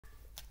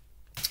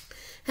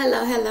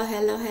Hello, hello,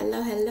 hello,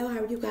 hello, hello.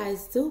 How are you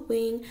guys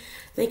doing?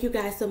 Thank you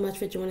guys so much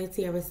for joining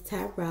Tiara's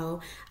Tarot.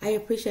 I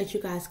appreciate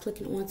you guys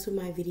clicking onto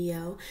my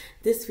video.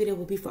 This video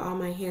will be for all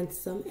my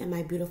handsome and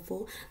my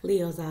beautiful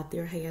Leos out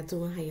there. How y'all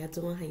doing? How y'all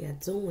doing? How y'all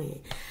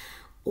doing?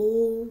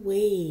 Ooh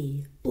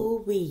wee,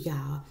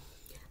 y'all.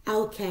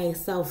 Okay,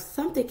 so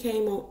something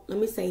came on. Let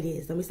me say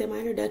this. Let me say my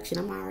introduction.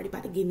 I'm already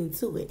about to get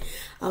into it.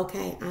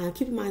 Okay,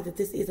 keep in mind that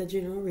this is a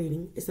general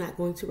reading. It's not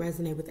going to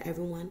resonate with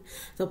everyone.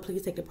 So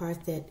please take the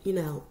parts that,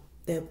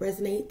 that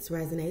resonates,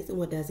 and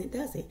what doesn't.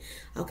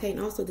 Okay, and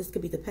also this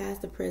could be the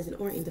past, the present,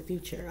 or in the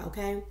future.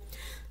 Okay,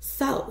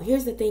 so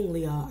here's the thing,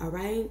 Leo. All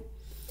right.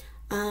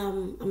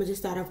 I'm gonna just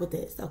start off with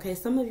this. Okay,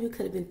 some of you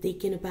could have been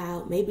thinking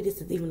about, maybe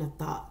this is even a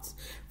thought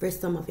for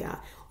some of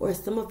y'all, or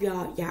some of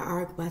y'all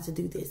are about to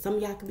do this. Some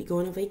of y'all could be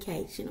going on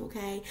vacation,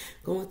 okay,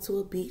 going to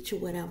a beach or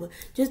whatever.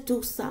 Just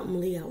do something,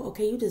 Leo.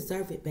 Okay, you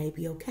deserve it,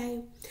 baby.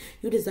 Okay,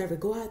 you deserve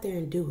it. Go out there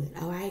and do it.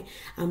 All right.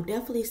 I'm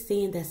definitely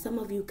seeing that some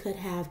of you could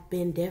have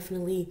been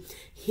definitely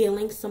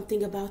healing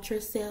something about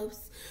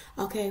yourselves,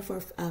 okay,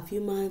 for a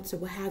few months or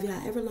what have you,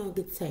 however long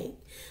it take.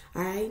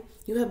 All right,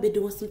 you have been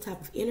doing some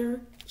type of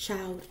inner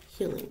child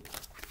healing.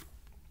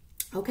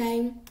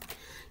 Okay,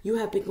 you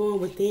have been going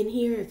within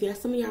here. If y'all,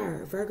 some of y'all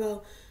are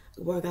Virgo,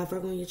 or got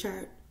Virgo in your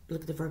chart,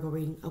 look at the Virgo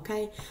reading.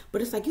 Okay,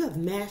 but it's like you have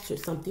mastered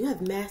something. You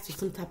have mastered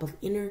some type of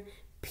inner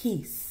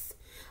peace.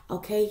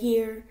 Okay,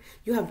 here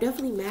you have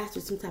definitely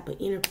mastered some type of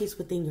inner peace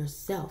within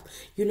yourself.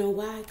 You know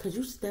why? Because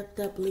you stepped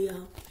up,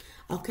 Leo.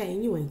 Okay,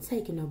 and you ain't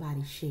taking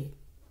nobody's shit.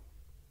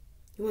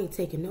 You ain't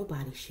taking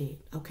nobody's shit.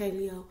 Okay,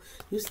 Leo,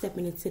 you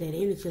stepping into that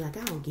energy like,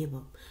 I don't give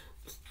up.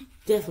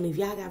 Definitely, if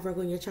y'all got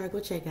Virgo in your chart, go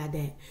check out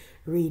that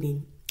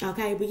reading.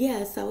 Okay, but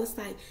yeah, so it's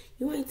like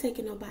you ain't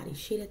taking nobody's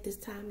shit at this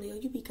time, Leo.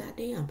 You be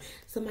goddamn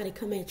somebody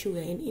come at you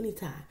at any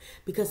time,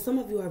 because some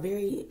of you are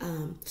very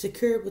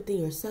secure within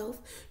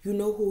yourself. You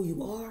know who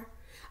you are.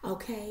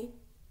 Okay,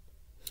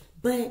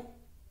 but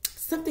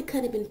something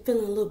could have been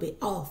feeling a little bit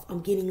off.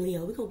 I'm getting,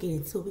 Leo. We're gonna get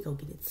into it.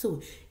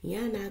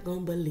 Y'all not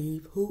gonna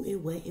believe who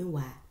and what and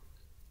why.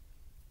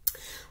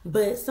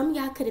 But some of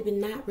y'all could have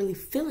been not really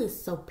feeling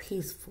so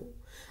peaceful.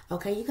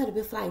 Okay, you could have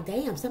been like,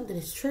 damn, something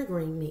is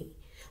triggering me.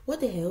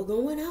 What the hell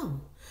going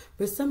on?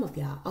 For some of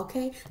y'all,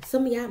 okay?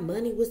 Some of y'all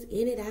money was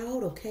in and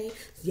out, okay?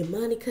 Your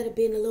money could have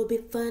been a little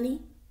bit funny.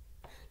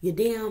 You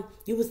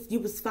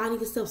was finding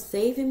yourself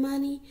saving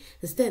money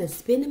instead of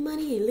spending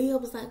money. And Leo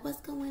was like, what's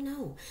going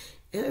on?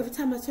 And every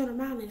time I turn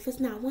around, and if it's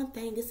not one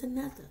thing, it's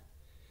another.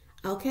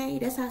 Okay?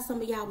 That's how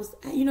some of y'all was,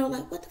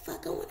 like, what the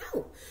fuck going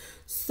on?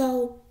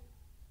 So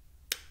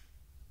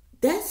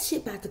that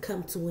shit about to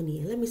come to an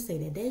end. Let me say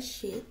that. That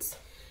shit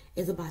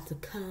is about to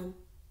come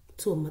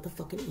to a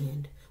motherfucking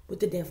end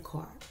with the death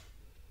card.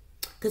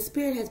 Because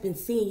Spirit has been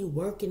seeing you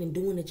working and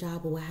doing the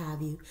job or what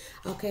have you.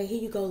 Okay, here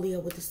you go,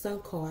 Leo, with the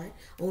Sun card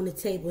on the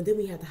table. And then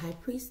we have the High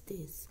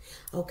Priestess.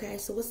 Okay,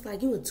 so it's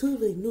like you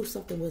intuitively knew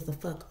something was the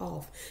fuck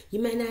off. You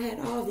may not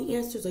have all the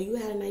answers, or you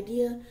had an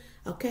idea.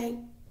 Okay,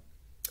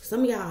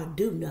 some of y'all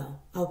do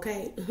know.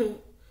 Okay,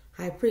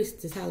 High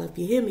Priestess, holla if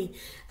you hear me.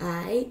 All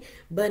right,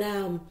 but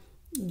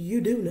you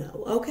do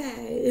know.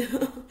 Okay,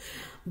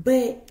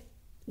 but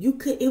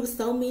it was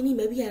so many,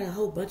 maybe you had a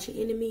whole bunch of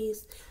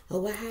enemies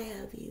or what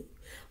have you.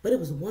 But it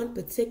was one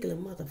particular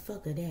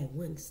motherfucker that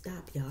wouldn't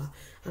stop, y'all.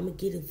 I'm going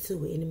to get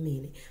into it in a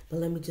minute. But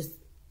let me just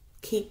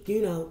keep,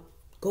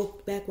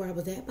 go back where I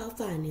was at about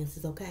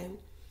finances, okay?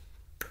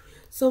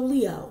 So,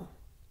 Leo,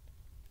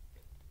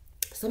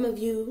 some of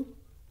you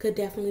could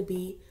definitely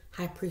be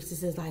high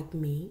priestesses like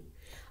me.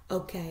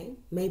 Okay,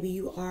 maybe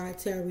you are a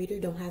tarot reader,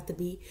 don't have to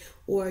be,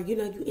 or you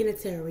into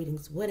tarot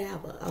readings,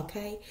 whatever,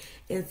 okay?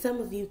 And some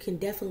of you can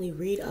definitely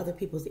read other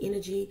people's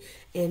energy,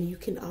 and you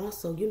can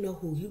also, you know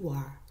who you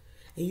are,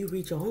 and you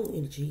read your own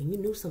energy, and you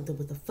knew something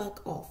was the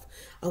fuck off,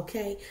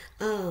 okay?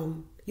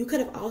 You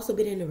could have also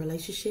been in a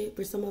relationship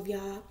for some of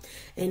y'all,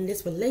 and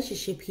this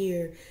relationship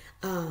here,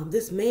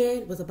 this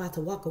man was about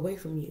to walk away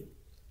from you,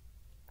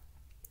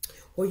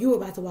 or you were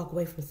about to walk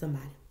away from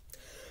somebody.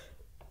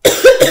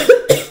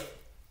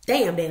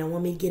 Damn, they don't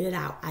want me to get it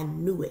out. I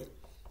knew it.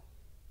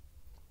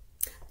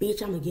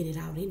 Bitch, I'm going to get it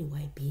out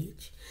anyway,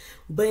 bitch.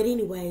 But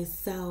anyway,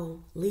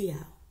 so,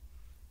 Leo.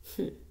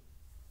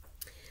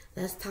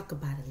 Let's talk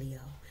about it, Leo.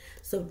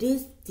 So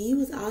you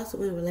was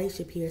also in a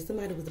relationship here.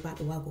 Somebody was about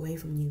to walk away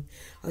from you.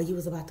 Or you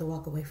was about to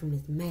walk away from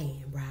this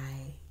man,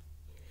 right?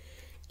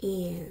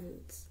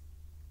 And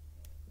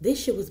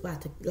this shit was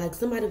about to, like,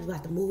 somebody was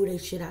about to move their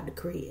shit out the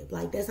crib.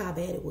 Like, that's how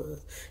bad it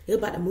was. They were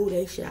about to move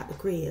their shit out the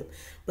crib.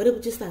 But it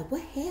was just like,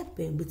 what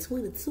happened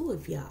between the two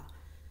of y'all?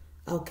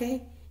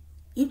 Okay?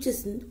 You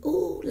just,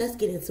 let's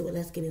get into it.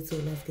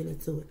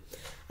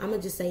 I'm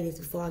going to just say this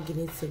before I get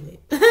into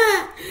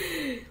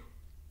it.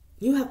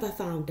 You have a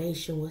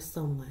foundation with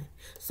someone.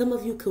 Some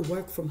of you could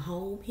work from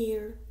home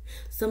here.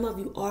 Some of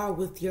you are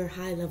with your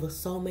high-level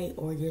soulmate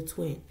or your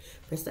twin.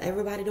 First,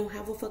 everybody don't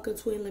have a fucking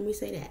twin, let me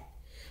say that.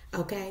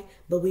 Okay,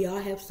 but we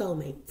all have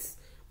soulmates.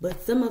 But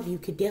some of you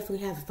could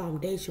definitely have a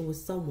foundation with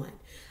someone.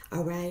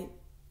 All right,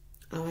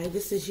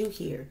 this is you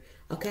here.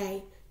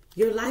 Okay,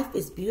 Your life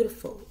is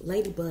beautiful.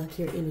 Ladybug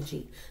here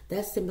energy.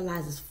 That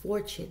symbolizes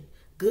fortune,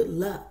 good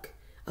luck,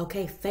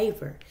 okay,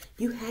 favor.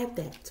 You have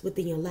that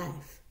within your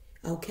life,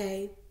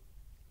 okay?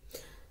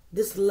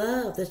 This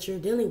love that you're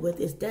dealing with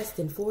is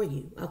destined for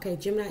you, okay?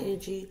 Gemini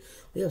energy,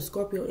 we have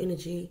Scorpio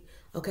energy,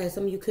 okay?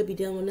 Some of you could be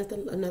dealing with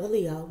another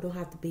Leo, don't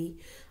have to be,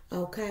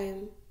 okay?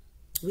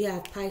 We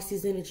have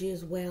Pisces energy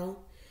as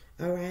well,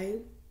 all right?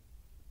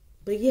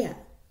 But yeah,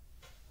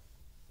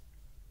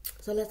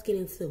 so let's get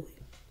into it.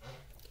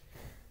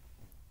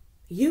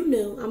 You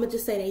knew, I'm going to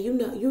just say that, you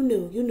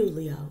knew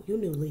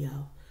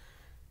Leo.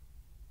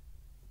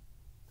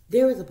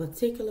 There is a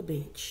particular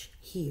bitch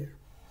here.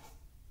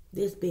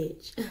 This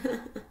bitch.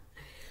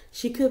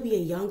 She could be a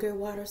younger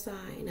water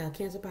sign,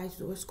 Cancer,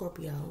 Pisces, or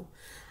Scorpio.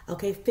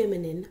 Okay,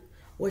 feminine.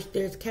 Or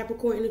there's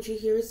Capricorn energy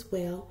here as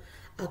well.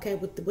 Okay,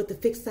 with the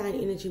fixed sign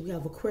energy, we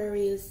have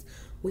Aquarius,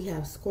 we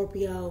have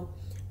Scorpio,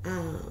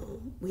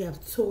 we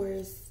have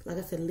Taurus, like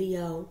I said,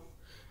 Leo.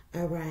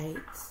 All right.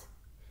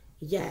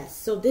 Yes,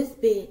 so this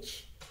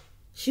bitch,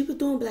 she was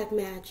doing black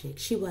magic.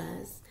 She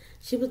was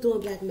doing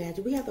black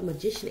magic. We have the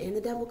Magician and the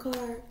Devil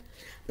card.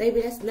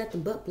 Baby, that's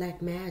nothing but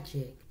black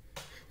magic.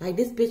 Like,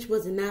 this bitch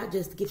wasn't not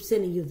just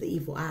sending you the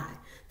evil eye.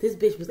 This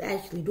bitch was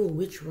actually doing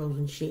rituals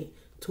and shit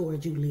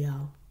towards you,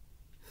 Leo.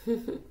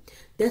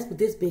 That's what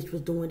this bitch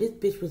was doing. This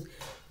bitch was,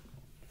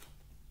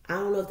 I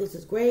don't know if this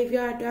is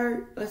graveyard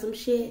dirt or some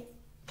shit,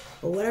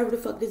 or whatever the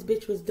fuck this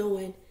bitch was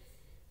doing.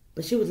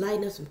 But she was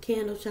lighting up some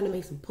candles, trying to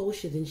make some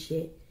potions and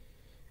shit.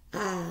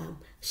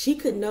 She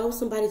could know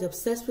somebody's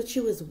obsessed with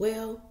you as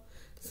well.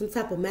 Some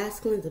type of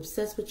masculine's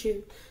obsessed with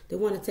you. They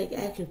want to take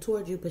action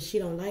towards you, but she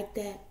don't like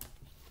that.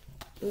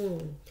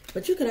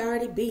 But you could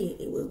already be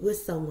with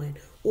someone.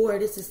 Or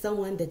this is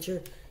someone that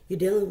you're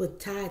dealing with,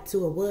 tied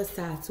to, or was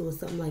tied to, or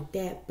something like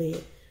that.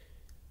 But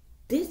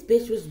this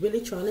bitch was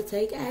really trying to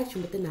take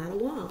action with the Nine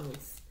of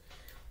Wands.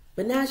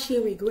 But now she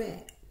in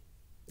regret.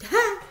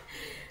 Ha!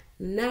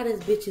 Now this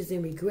bitch is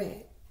in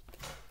regret.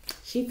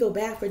 She feel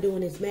bad for doing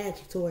this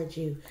magic towards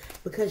you.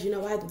 Because you know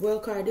why? The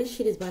World card, this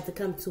shit is about to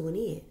come to an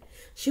end.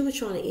 She was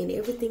trying to end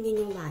everything in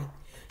your life.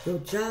 Your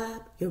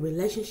job, your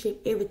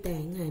relationship,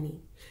 everything, honey.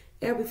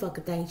 Every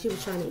fucking thing she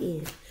was trying to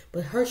end.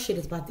 But her shit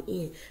is about to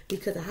end.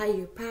 Because a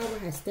higher power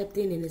has stepped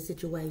in the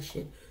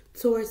situation.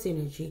 Taurus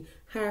energy,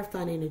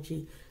 Hierophant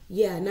energy.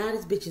 Yeah, now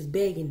this bitch is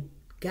begging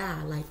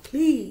God, like,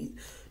 please,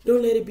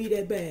 don't let it be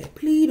that bad.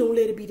 Please don't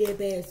let it be that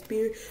bad,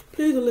 Spirit.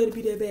 Please don't let it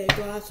be that bad,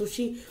 God. So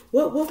she,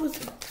 what was,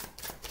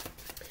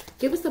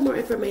 give us some more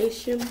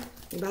information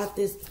about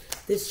this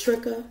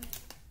tricker.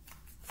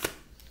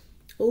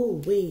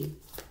 Ooh, wee.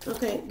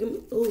 Okay, give me,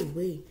 ooh,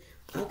 wee.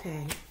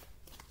 Okay.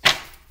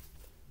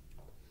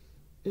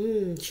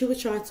 She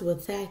was trying to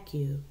attack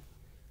you.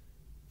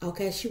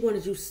 Okay, she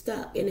wanted you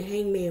stuck in the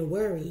hangman,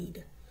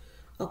 worried.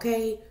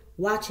 Okay,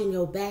 watching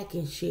your back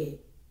and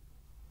shit.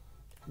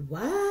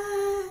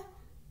 What?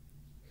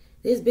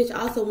 This bitch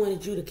also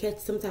wanted you to catch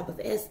some type of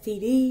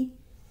STD.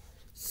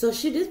 So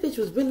this bitch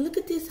was really, look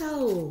at this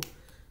hoe.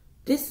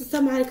 This is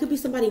somebody, could be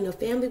somebody in your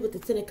family with the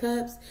 10 of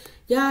Cups.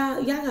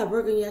 Y'all got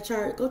Virgo in your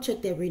chart. Go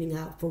check that reading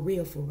out for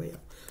real.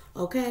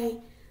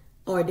 Okay?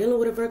 Or dealing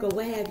with a Virgo,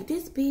 what have you.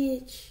 This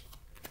bitch.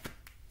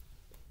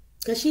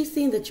 Because she's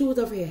seen that you was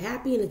over here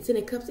happy in the 10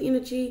 of Cups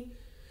energy.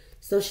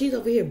 So she's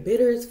over here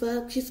bitter as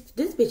fuck.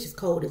 This bitch is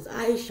cold as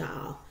ice,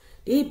 y'all.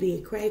 This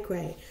bitch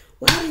cray.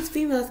 Why these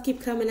females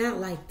keep coming out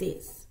like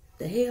this?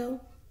 The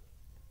hell?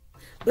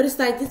 But it's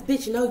like this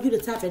bitch know you the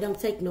type that don't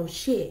take no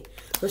shit.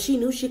 So she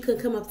knew she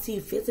couldn't come up to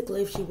you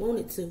physically if she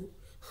wanted to.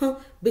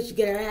 Bitch,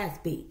 get her ass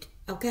beat.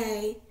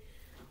 Okay?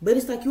 But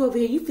it's like you over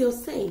here, you feel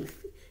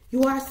safe.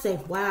 You are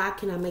safe. Why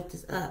can I make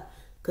this up?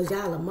 Because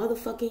y'all a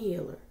motherfucking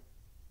healer.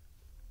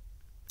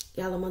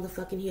 Y'all a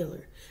motherfucking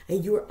healer.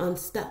 And you're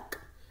unstuck.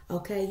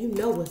 Okay? You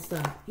know what's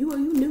up. You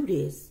knew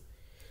this.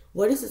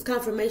 Well, this is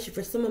confirmation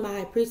for some of my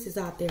high priestesses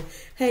out there.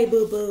 Hey,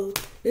 boo-boo.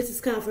 This is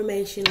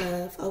confirmation,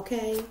 love.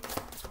 Okay?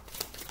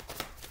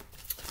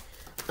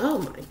 Oh,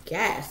 my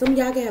God. Some of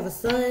y'all can have a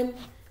son.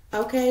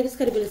 Okay? This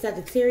could have been a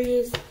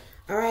Sagittarius.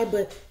 All right?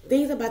 But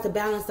things are about to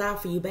balance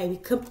out for you,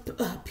 baby.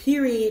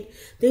 Period.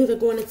 Things are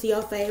going into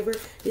your favor.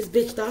 This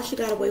bitch thought she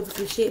got away with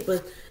some shit,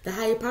 but the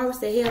higher power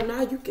said, hell no,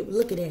 you can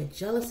look at that.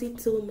 Jealousy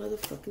to a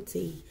motherfucking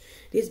T.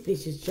 This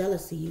bitch is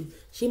jealous of you.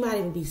 She might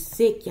even be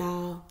sick,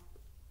 y'all.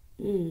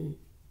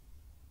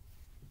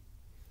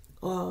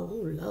 Oh,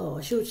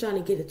 Lord. She was trying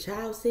to get a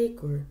child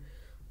sick or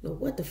no,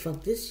 what the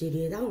fuck this shit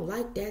is. I don't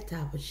like that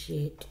type of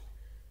shit.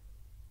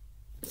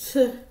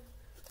 I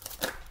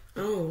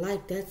don't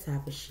like that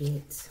type of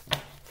shit.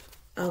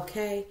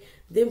 Okay.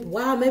 Then,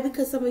 wow, maybe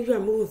because some of you are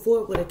moving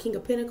forward with a King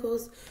of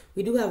Pentacles.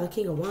 We do have a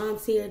King of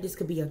Wands here. This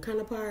could be your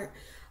counterpart.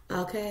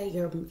 Okay.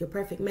 Your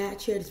perfect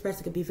match here. This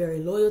person could be very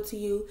loyal to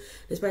you.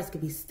 This person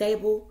could be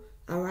stable.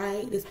 All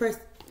right. This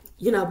person,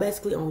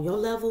 basically on your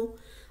level.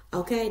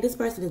 Okay, this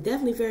person is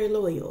definitely very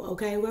loyal,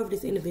 okay, whoever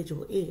this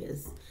individual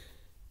is,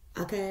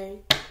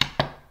 okay?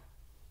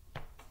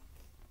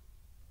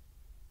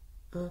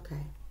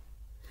 Okay.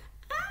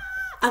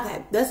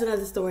 Okay, that's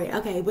another story.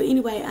 Okay, but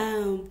anyway,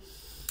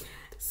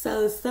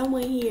 So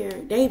someone here,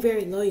 they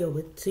very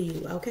loyal to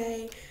you,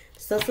 okay?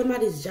 So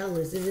somebody's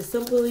jealous. Is it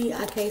simply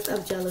a case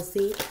of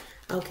jealousy,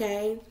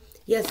 okay?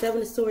 Yeah,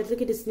 Seven of Swords.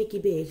 Look at this sneaky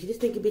bitch. This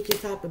sneaky bitch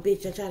is the type of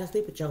bitch that try to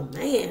sleep with your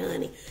man,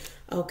 honey.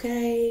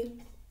 Okay?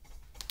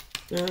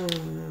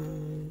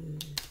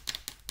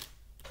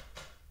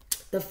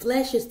 The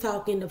flesh is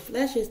talking. The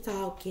flesh is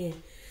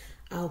talking.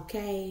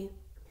 Okay?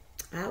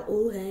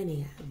 Ooh,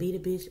 honey. I beat a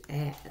bitch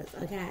ass.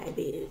 Okay,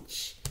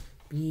 bitch.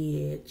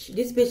 Bitch.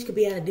 This bitch could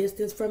be at a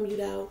distance from you,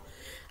 though.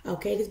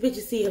 Okay? This bitch,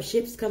 you see her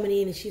ships coming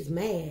in and she's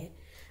mad.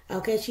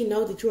 Okay, she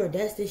knows that you are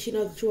destined. She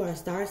knows that you are a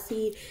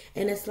starseed.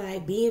 And it's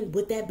like,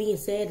 with that being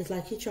said, it's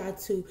like she tried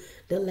to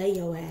delay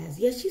your ass.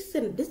 Yeah, she's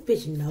sitting, this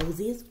bitch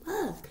nosy as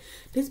fuck.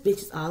 This bitch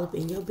is all up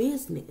in your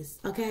business.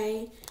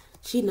 Okay?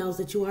 She knows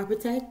that you are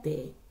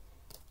protected.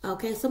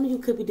 Okay, some of you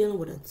could be dealing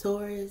with a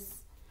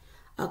Taurus.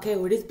 Okay,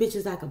 where this bitch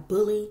is like a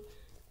bully.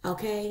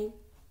 Okay?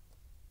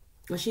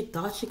 Or she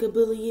thought she could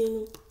bully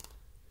you.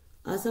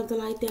 Or something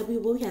like that. We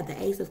have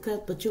the Ace of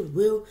Cups, but you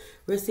will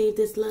receive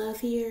this love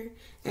here.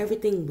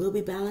 Everything will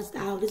be balanced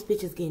out. This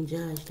bitch is getting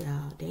judged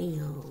out.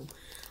 Damn.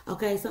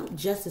 Okay, some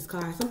justice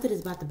card. Something is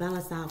about to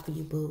balance out for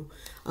you, boo.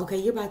 Okay,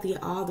 you're about to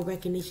get all the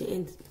recognition.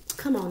 And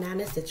come on now,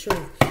 that's the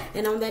truth.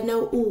 And on that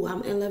note, ooh,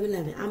 I'm in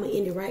 11-11. I'm going to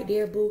end it right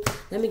there, boo.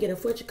 Let me get a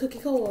fortune cookie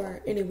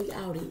card, and then we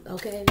outie,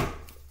 okay?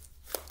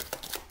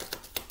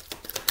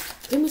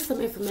 Give me some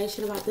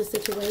information about this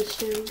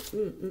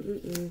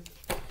situation.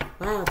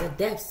 Wow, the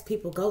depths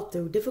people go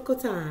through.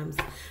 Difficult times.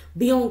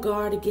 Be on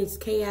guard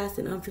against chaos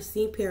and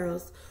unforeseen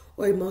perils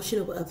or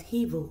emotional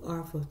upheaval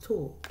are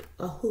foretold.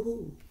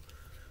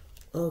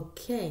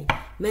 Okay.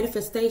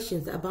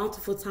 Manifestations. A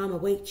bountiful time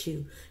awaits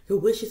you. Your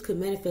wishes could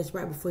manifest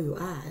right before your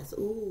eyes.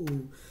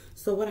 Ooh.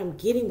 So what I'm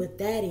getting with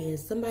that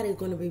is somebody's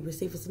going to be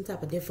receiving some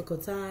type of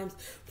difficult times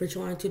for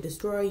trying to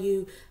destroy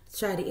you,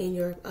 try to end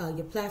your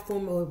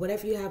platform or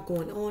whatever you have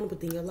going on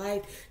within your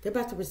life. They're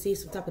about to receive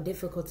some type of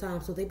difficult time,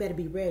 so they better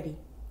be ready.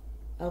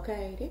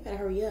 Okay, they better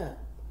hurry up.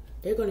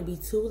 They're going to be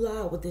too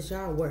loud with this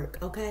yard work,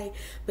 okay?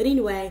 But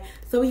anyway,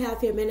 so we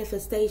have here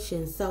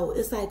manifestation. So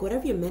it's like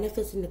whatever you're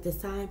manifesting at this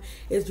time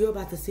is you're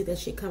about to see that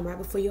shit come right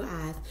before your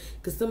eyes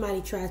because somebody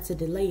tried to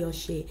delay your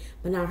shit,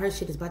 but now her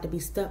shit is about to be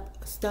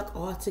stuck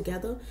all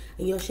together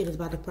and your shit is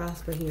about to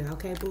prosper here,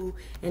 okay, boo?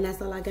 And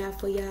that's all I got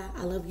for y'all.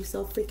 I love you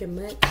so freaking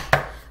much.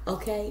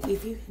 Okay,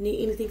 if you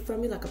need anything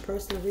from me, like a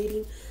personal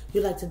reading,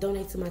 you'd like to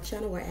donate to my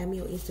channel or add me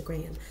on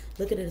Instagram,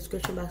 look at the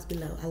description box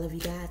below. I love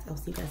you guys. I'll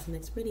see you guys in the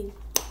next reading.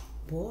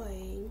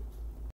 Boy.